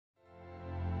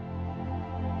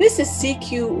This is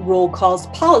CQ Roll Call's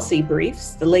Policy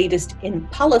Briefs, the latest in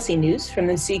policy news from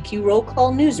the CQ Roll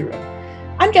Call newsroom.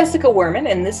 I'm Jessica Werman,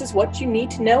 and this is what you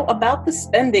need to know about the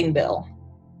spending bill.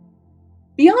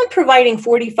 Beyond providing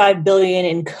 $45 billion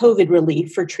in COVID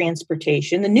relief for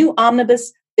transportation, the new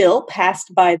omnibus bill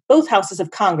passed by both houses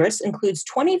of Congress includes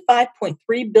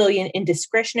 $25.3 billion in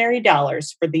discretionary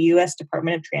dollars for the U.S.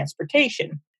 Department of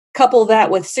Transportation. Couple that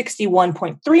with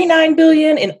 $61.39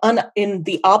 billion in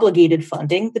the obligated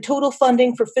funding, the total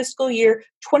funding for fiscal year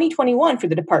 2021 for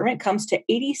the department comes to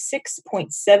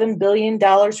 $86.7 billion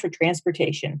for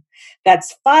transportation.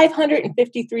 That's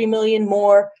 $553 million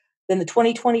more than the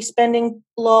 2020 spending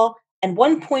law and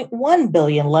 $1.1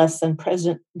 billion less than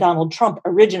President Donald Trump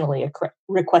originally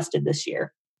requested this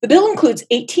year. The bill includes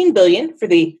 $18 billion for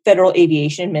the Federal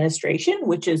Aviation Administration,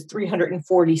 which is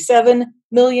 $347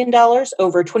 million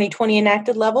over 2020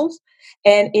 enacted levels,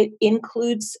 and it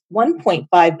includes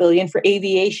 $1.5 billion for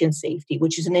aviation safety,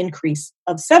 which is an increase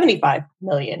of $75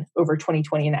 million over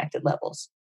 2020 enacted levels.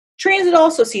 Transit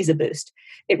also sees a boost.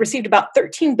 It received about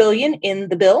 $13 billion in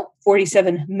the bill,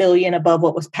 $47 million above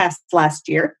what was passed last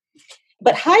year.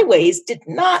 But highways did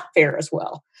not fare as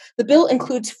well. The bill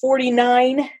includes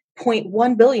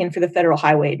 $49.1 billion for the Federal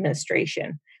Highway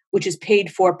Administration, which is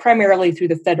paid for primarily through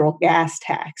the federal gas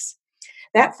tax.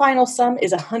 That final sum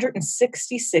is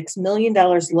 $166 million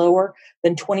lower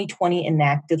than 2020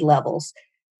 enacted levels.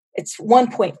 It's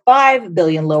 $1.5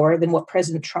 billion lower than what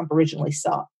President Trump originally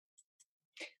sought.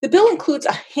 The bill includes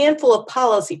a handful of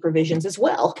policy provisions as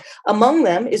well. Among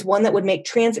them is one that would make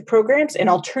transit programs and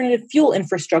alternative fuel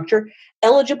infrastructure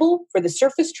eligible for the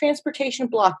Surface Transportation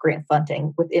Block Grant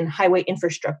funding within highway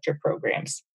infrastructure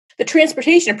programs. The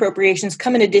transportation appropriations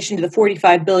come in addition to the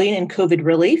 $45 billion in COVID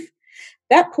relief.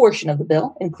 That portion of the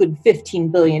bill includes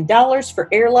 $15 billion for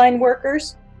airline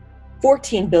workers,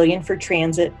 $14 billion for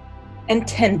transit, and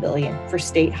 $10 billion for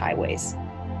state highways.